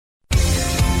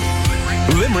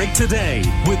Limerick Today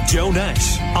with Joe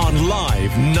Nash on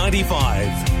Live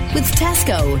 95. With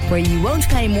Tesco, where you won't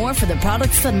pay more for the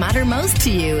products that matter most to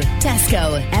you.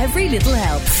 Tesco, every little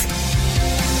helps.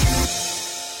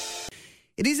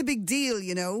 It is a big deal,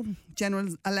 you know. General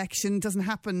election doesn't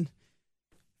happen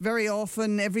very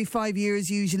often, every 5 years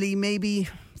usually, maybe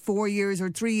 4 years or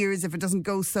 3 years if it doesn't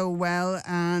go so well.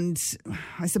 And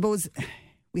I suppose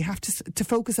we have to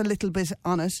focus a little bit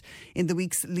on it in the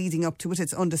weeks leading up to it.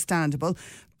 It's understandable.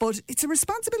 But it's a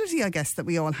responsibility, I guess, that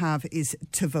we all have, is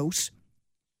to vote.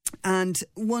 And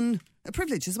a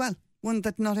privilege as well. One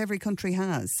that not every country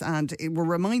has. And we're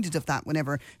reminded of that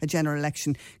whenever a general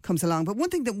election comes along. But one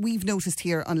thing that we've noticed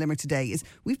here on Limerick Today is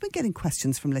we've been getting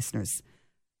questions from listeners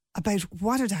about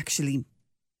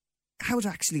how it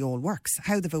actually all works,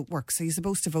 how the vote works. Are you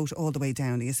supposed to vote all the way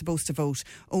down? Are you supposed to vote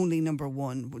only number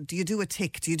one? Do you do a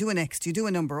tick? Do you do an X? Do you do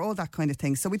a number? All that kind of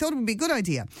thing. So we thought it would be a good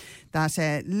idea that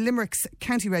Limerick's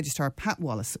County Registrar, Pat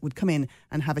Wallace, would come in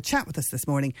and have a chat with us this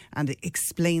morning and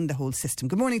explain the whole system.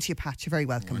 Good morning to you, Pat. You're very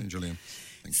welcome. Good morning, Julian.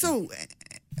 So,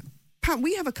 Pat,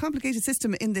 we have a complicated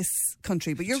system in this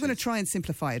country, but you're going to try and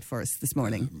simplify it for us this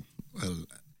morning. Well,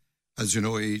 as you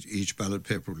know, each ballot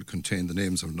paper will contain the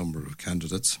names of a number of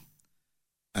candidates.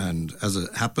 And as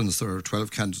it happens, there are 12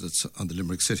 candidates on the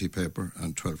Limerick City paper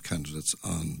and 12 candidates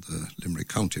on the Limerick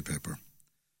County paper.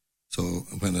 So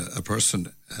when a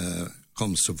person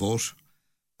comes to vote,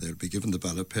 they'll be given the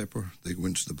ballot paper, they go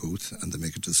into the booth and they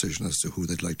make a decision as to who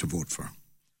they'd like to vote for.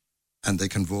 And they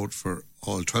can vote for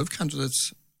all 12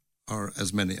 candidates or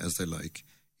as many as they like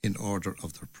in order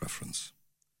of their preference.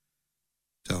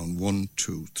 Down 1,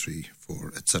 2, 3,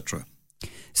 4, etc.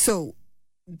 So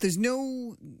there's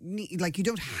no, you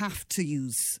don't have to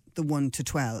use the 1 to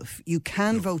 12. You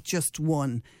can vote just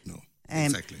one. No,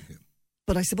 exactly. Yeah.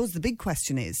 But I suppose the big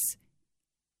question is,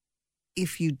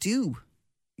 if you do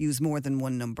use more than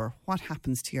one number, what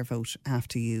happens to your vote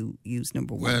after you use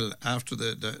number one? Well, after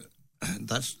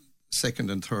that second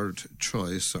and third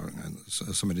choice, and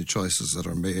so many choices that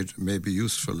are made, may be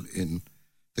useful in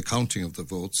the counting of the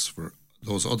votes for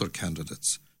those other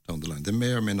candidates down the line. They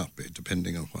may or may not be,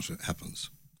 depending on what happens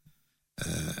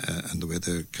and the way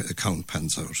the count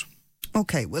pans out.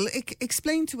 Okay, well,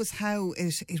 explain to us how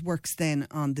it works then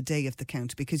on the day of the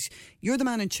count, because you're the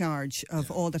man in charge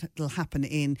of all that will happen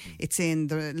it's in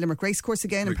the Limerick Racecourse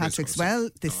again in Patrick's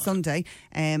Well this Sunday.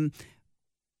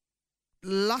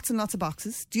 Lots and lots of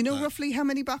boxes. Do you know roughly how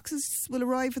many boxes will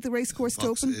arrive at the racecourse to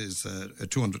open? Is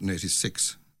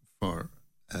 286 for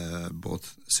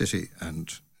both city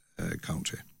and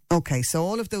county. Okay, so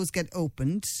all of those get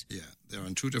opened. Yeah, they're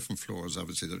on two different floors.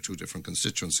 Obviously, they're two different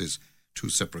constituencies, two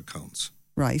separate counts.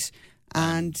 Right.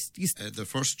 And the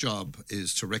first job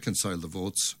is to reconcile the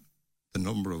votes, the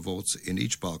number of votes in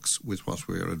each box, with what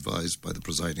we are advised by the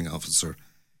presiding officer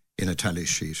in a tally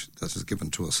sheet that is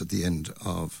given to us at the end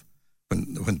of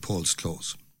when polls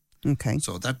close. Okay.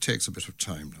 So that takes a bit of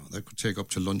time now. That could take up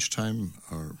to lunchtime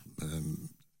or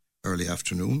early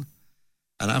afternoon.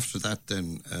 And after that,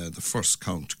 then the first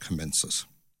count commences.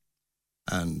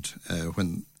 And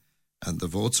the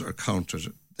votes are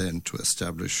counted then to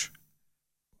establish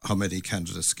how many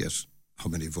candidates get how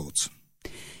many votes.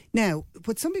 Now,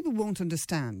 what some people won't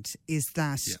understand is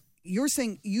that you're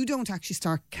saying you don't actually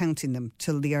start counting them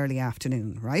till the early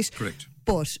afternoon, right? Correct.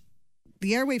 But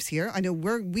the airwaves here, I know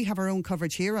we have our own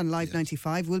coverage here on Live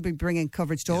 95. We'll be bringing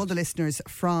coverage to all the listeners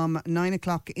from 9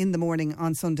 o'clock in the morning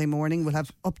on Sunday morning. We'll have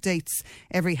updates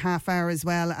every half hour as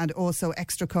well, and also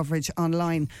extra coverage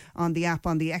online on the app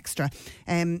on the Extra.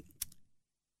 And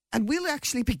we'll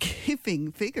actually be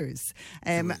giving figures.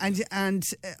 And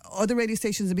other radio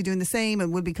stations will be doing the same,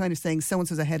 and we'll be kind of saying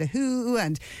so-and-so's ahead of who,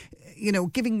 and, you know,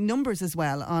 giving numbers as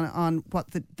well on what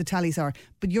the tallies are.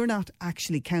 But you're not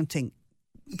actually counting.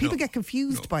 People get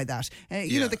confused by that.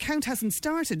 You know, the count hasn't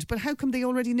started, but how come they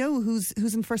already know who's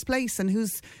in first place and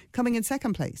who's coming in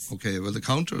second place? Okay, well, the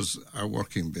counters are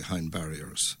working behind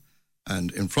barriers,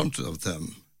 and in front of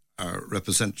them are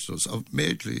representatives of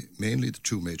mainly the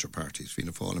two major parties,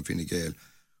 Fianna Fáil and Fine Gael,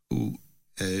 who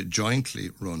jointly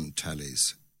run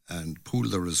tallies and pool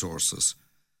their resources.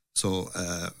 So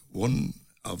one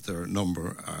of their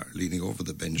number are leaning over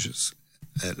the benches,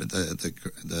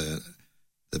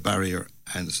 the barrier,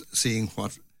 and seeing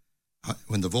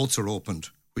when the votes are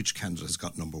opened, which candidate has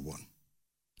got number one.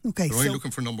 Okay, they're only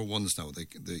looking for number ones now.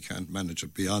 They can't manage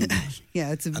it beyond that.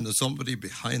 And there's somebody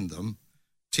behind them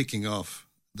ticking off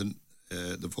the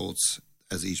votes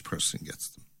as each person gets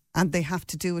them. And they have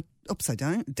to do it upside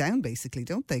down basically,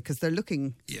 don't they? Because they're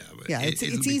looking. Yeah, it's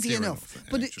easy enough.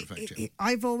 But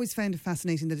I've always found it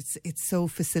fascinating that it's so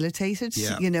facilitated.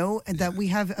 And that we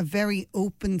have a very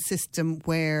open system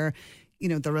where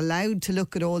they're allowed to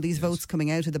look at all these votes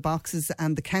coming out of the boxes,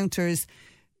 and the counters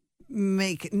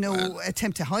make no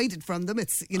attempt to hide it from them.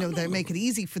 It's they make it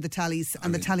easy for the tallies,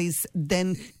 and the tallies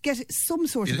then get some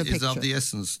sort of a picture. It's of the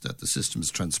essence that the system is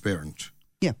transparent.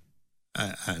 Yeah.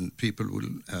 And people will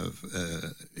have,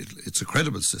 it's a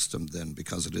credible system then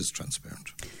because it is transparent.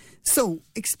 So,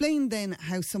 explain then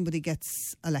how somebody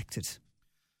gets elected.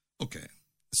 Okay.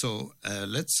 So,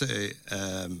 let's say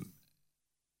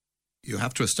you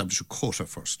have to establish a quota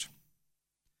first.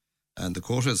 And the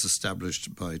quota is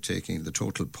established by taking the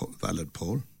total valid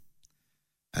poll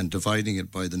and dividing it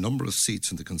by the number of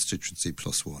seats in the constituency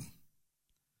plus one.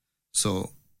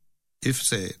 So, if,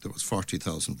 say, there was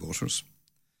 40,000 voters,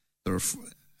 there are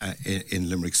in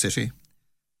Limerick City,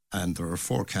 and there are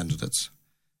 4 candidates.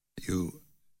 You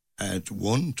add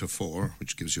 1 to 4,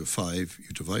 which gives you 5.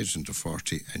 You divide it into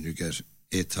 40, and you get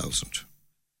 8,000.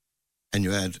 And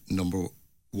you add number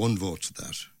 1 vote to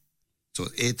that, so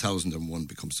 8,001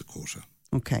 becomes the quota.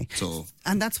 Okay. So,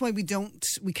 and that's why we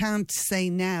can't say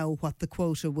now what the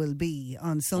quota will be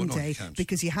on Sunday,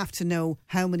 because you have to know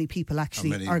how many people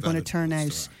actually are going to turn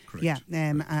out,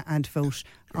 and vote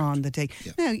on the day.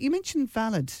 Yeah. Now, you mentioned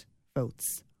valid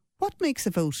votes. What makes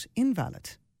a vote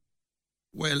invalid?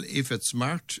 Well, if it's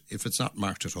not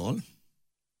marked at all,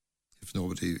 if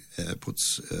nobody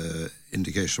puts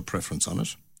indication of preference on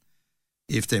it,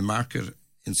 if they mark it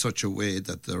in such a way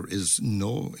that there is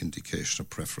no indication of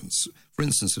preference. For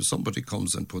instance, if somebody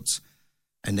comes and puts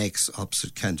an X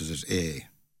opposite candidate A,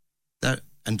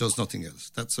 and does nothing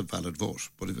else, that's a valid vote.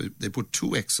 But if they put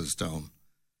 2 X's down,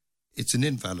 it's an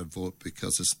invalid vote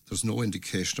because there's no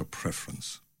indication of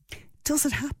preference. Does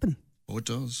it happen? Oh, it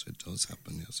does. It does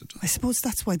happen, yes, it does. I suppose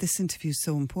that's why this interview is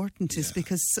so important, is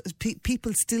because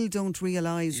people still don't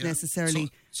realise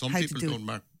necessarily some how people to do don't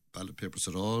mark ballot papers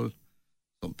at all.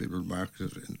 Some people mark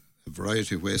it in a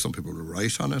variety of ways. Some people will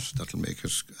write on it. That'll make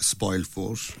it a spoiled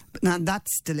vote. But now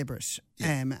that's deliberate,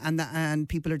 and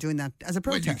people are doing that as a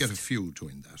protest. Well, you get a few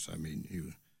doing that. I mean,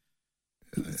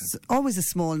 it's always a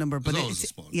small number, but it's always a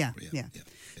small number. Yeah.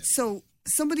 So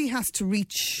somebody has to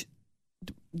reach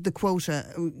the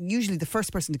quota. Usually, the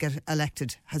first person to get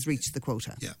elected has reached the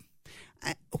quota. Yeah.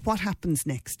 What happens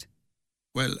next?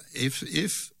 Well, if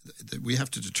we have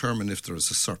to determine if there is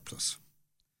a surplus.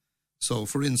 So,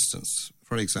 for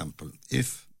example,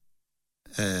 if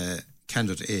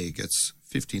candidate A gets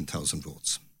 15,000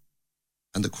 votes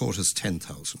and the quota is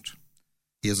 10,000,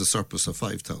 he has a surplus of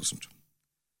 5,000.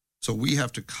 So we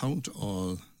have to count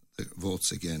all the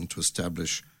votes again to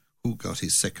establish who got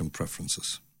his second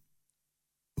preferences,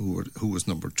 who were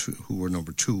number two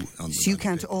on the. So you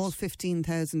count all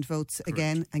 15,000 votes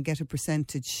again and get a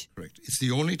percentage. Correct. It's the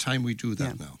only time we do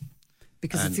that now.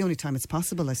 Because it's the only time it's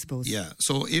possible, I suppose. Yeah.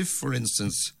 So if, for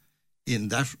instance, in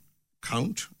that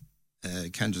count,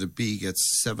 candidate B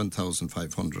gets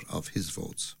 7,500 of his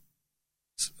votes,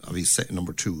 of his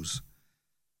number 2s,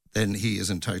 then he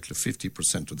is entitled to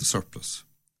 50% of the surplus.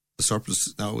 The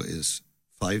surplus now is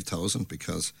 5,000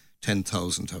 because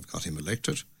 10,000 have got him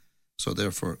elected. So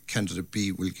therefore, candidate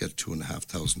B will get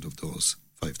 2,500 of those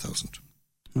 5,000.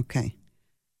 Okay.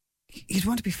 You'd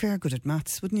want to be fair good at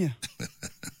maths, wouldn't you?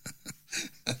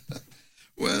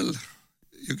 Well,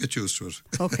 you get used to it.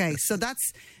 Okay, so that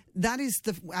is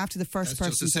after the first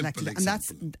person's elected,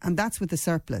 and that's with the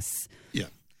surplus. Yeah,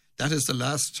 that is the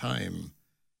last time.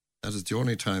 That is the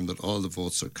only time that all the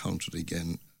votes are counted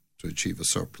again to achieve a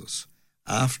surplus.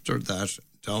 After that,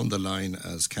 down the line,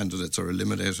 as candidates are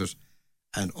eliminated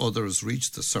and others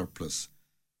reach the surplus,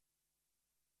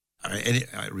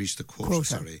 reach the quota.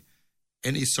 Sorry,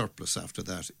 any surplus after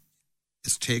that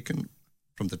is taken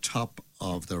from the top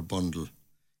of their bundle,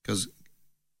 because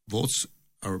votes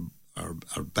are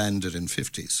banded in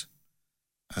 50s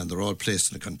and they're all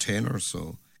placed in a container.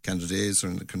 So candidate A's are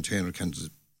in a container,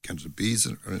 candidate B's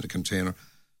are in a container.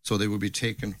 So they will be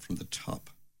taken from the top,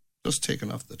 just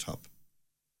taken off the top.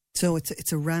 So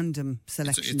it's a random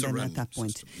selection it's at that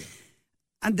point. System, yeah.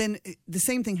 And then the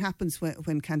same thing happens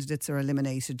when candidates are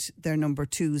eliminated. Their number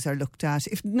 2s are looked at.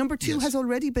 If number 2 has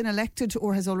already been elected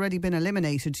or has already been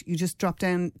eliminated, you just drop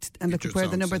down and look at where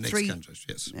the number 3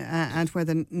 and where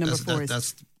the number 4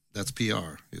 is. That's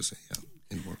PR, you see,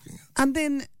 in working. And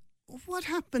then what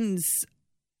happens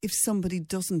if somebody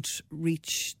doesn't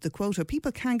reach the quota?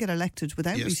 People can get elected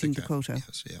without reaching the quota.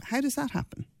 Yes, yeah. How does that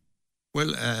happen?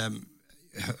 Well,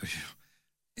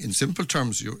 in simple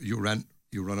terms, you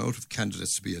run out of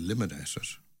candidates to be eliminated,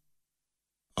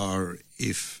 or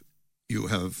if you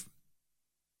have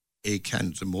a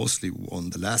candidate, mostly won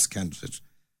the last candidate,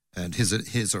 and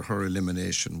his or her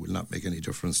elimination will not make any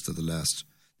difference to the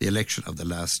election of the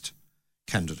last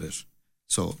candidate.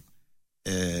 So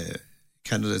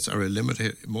candidates are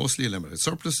mostly eliminated.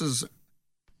 Surpluses,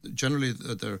 generally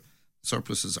their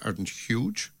surpluses aren't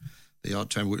huge. The odd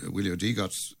time Willie O'D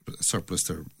got a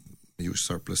huge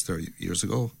surplus there years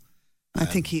ago. I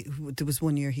think there was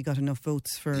one year he got enough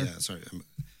votes for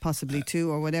possibly two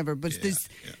or whatever. But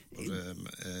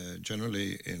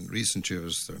generally in recent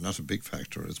years they're not a big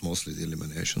factor. It's mostly the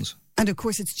eliminations. And of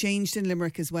course it's changed in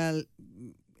Limerick as well.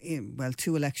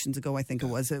 2 elections ago, I think it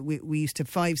was. We used to have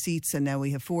 5 seats and now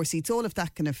we have 4 seats. All of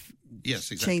that kind of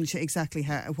changed exactly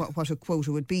what a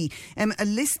quota would be. A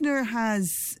listener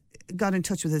has got in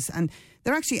touch with us and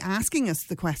they're actually asking us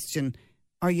the question,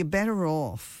 are you better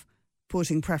off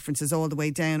putting preferences all the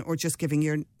way down or just giving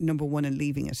your number one and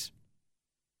leaving it?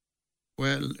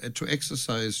 Well, to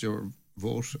exercise your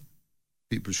vote,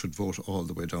 people should vote all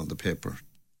the way down the paper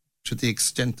to the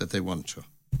extent that they want to.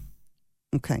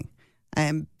 Okay.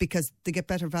 Because they get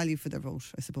better value for their vote,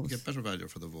 I suppose. They get better value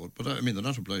for the vote. But I mean, they're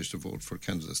not obliged to vote for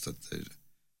candidates that they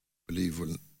believe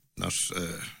will not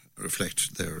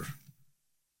reflect their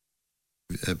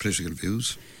political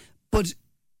views. But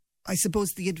I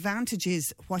suppose the advantage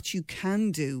is what you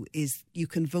can do is you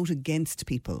can vote against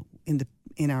people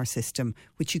in our system,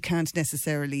 which you can't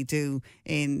necessarily do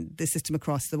in the system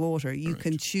across the water. You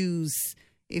can choose,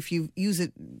 if you use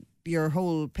it, your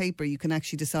whole paper, you can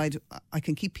actually decide, I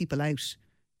can keep people out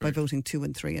by voting 2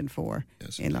 and 3 and 4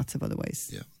 in lots of other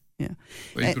ways. Yeah.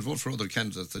 Well, you could vote for other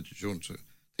candidates that you don't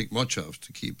think much of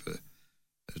to keep,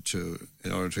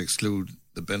 in order to exclude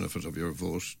the benefit of your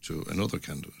vote to another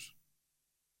candidate.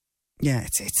 Yeah,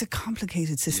 it's a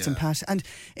complicated system, Pat. And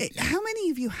how many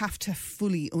of you have to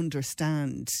fully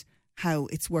understand how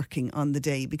it's working on the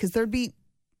day? Because there'd be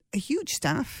a huge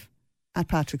staff at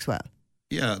Patrick's Well.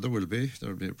 Yeah, there will be. There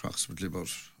will be approximately about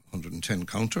 110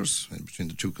 counters in between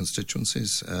the 2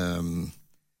 constituencies.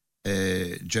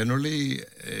 Generally,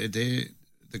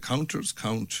 the counters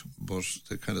count, but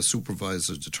the kind of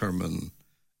supervisors determine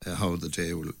how the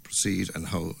day will proceed and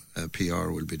how PR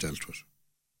will be dealt with.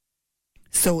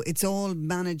 So it's all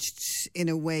managed in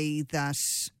a way that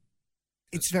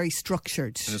it's very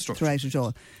structured throughout it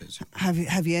all. Have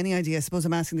you any idea? I suppose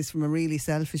I'm asking this from a really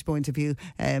selfish point of view,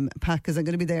 Pat, because I'm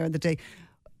going to be there on the day.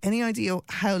 Any idea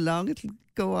how long it'll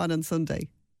go on Sunday?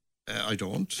 I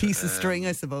don't. Piece of string,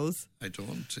 I suppose. I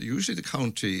don't. Usually the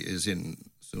county is in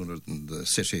sooner than the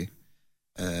city.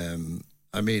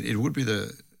 I mean, it would be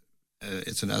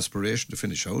it's an aspiration to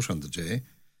finish out on the day.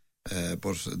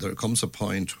 But there comes a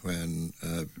point when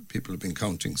people have been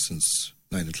counting since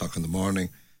 9 o'clock in the morning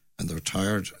and they're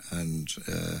tired, and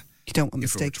you don't want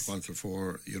mistakes. If we're to 1 till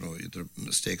 4, the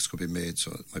mistakes could be made,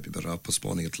 so it might be better off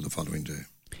postponing it till the following day.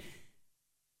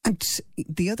 And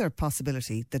the other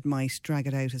possibility that might drag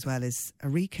it out as well is a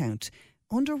recount.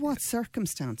 Under what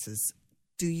circumstances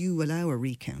do you allow a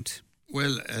recount?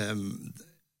 Well,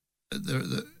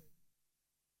 the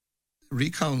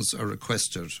recounts are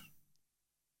requested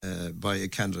by a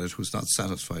candidate who's not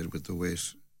satisfied with the way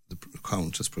the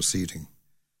count is proceeding.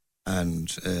 And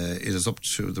it is up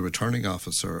to the returning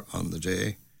officer on the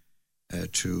day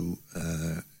to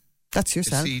That's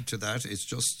yourself. accede to that. It's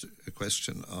just a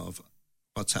question of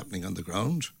what's happening on the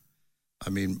ground.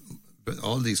 I mean, but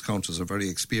all these counters are very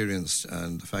experienced,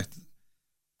 and the fact that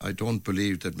I don't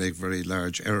believe they'd make very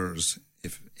large errors,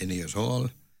 if any at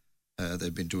all.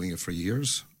 They've been doing it for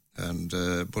years. And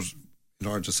but in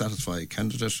order to satisfy a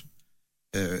candidate,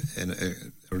 a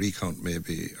recount may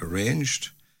be arranged.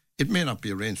 It may not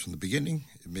be arranged from the beginning.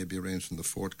 It may be arranged from the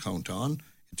 4th count on.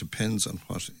 It depends on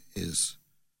what is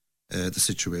the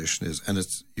situation is. And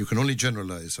you can only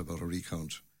generalise about a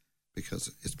recount because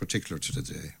it's particular to the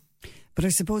day. But I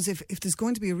suppose if there's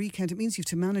going to be a recount, it means you have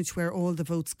to manage where all the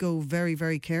votes go very,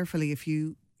 very carefully. If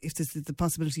there's the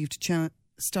possibility you have to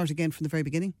start again from the very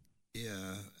beginning.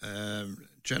 Yeah,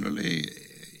 generally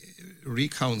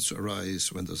recounts arise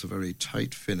when there's a very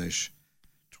tight finish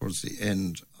towards the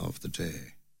end of the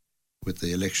day, with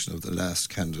the election of the last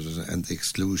candidate and the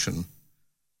exclusion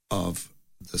of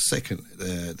the second,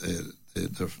 the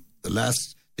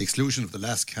exclusion of the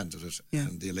last candidate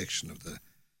and the election of the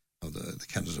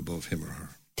candidate above him or her.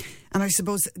 And I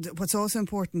suppose what's also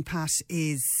important, Pat,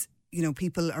 is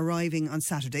people arriving on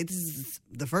Saturday. This is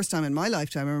the first time in my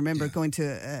lifetime I remember going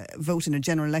to vote in a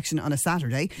general election on a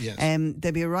Saturday. Yes.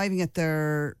 They'll be arriving at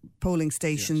their polling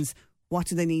stations. Yes. What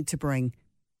do they need to bring?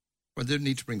 Well, they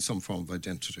need to bring some form of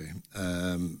identity.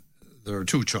 There are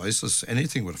 2 choices: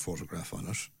 anything with a photograph on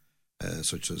it,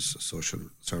 such as a social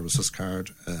services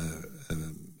card,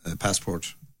 a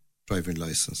passport, driving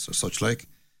licence or such like.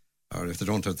 Or if they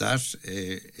don't have that,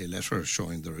 a letter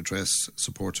showing their address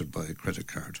supported by a credit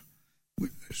card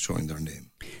showing their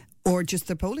name. Or just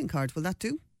their polling card, will that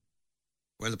do?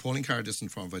 Well, the polling card isn't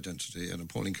form of identity, and a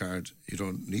polling card, you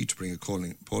don't need to bring a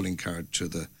polling card to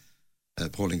the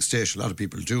polling station. A lot of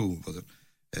people do, but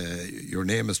your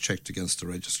name is checked against the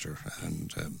register.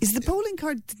 And is the polling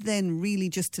card then really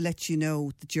just to let you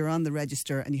know that you're on the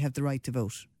register and you have the right to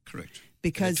vote? Correct.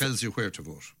 Because it tells you where to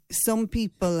vote. Some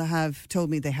people have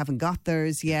told me they haven't got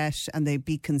theirs yet and they'd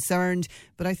be concerned.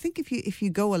 But I think if you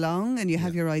go along and you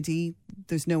have your ID,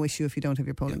 there's no issue if you don't have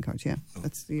your polling card. Yeah, no.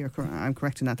 I'm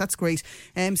correct in that. That's great.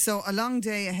 So a long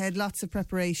day ahead, lots of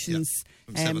preparations.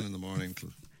 From 7 in the morning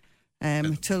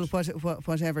till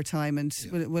whatever time, and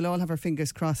we'll all have our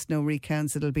fingers crossed. No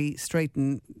recounts. It'll be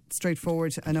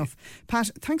straightforward enough. Pat,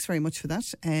 thanks very much for that.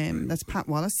 That's Pat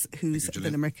Wallace, who's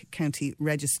the Limerick County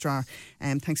Registrar.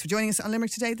 Thanks for joining us on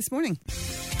Limerick Today this morning.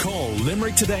 Call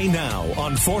Limerick Today now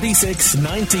on 46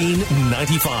 19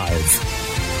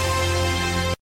 95.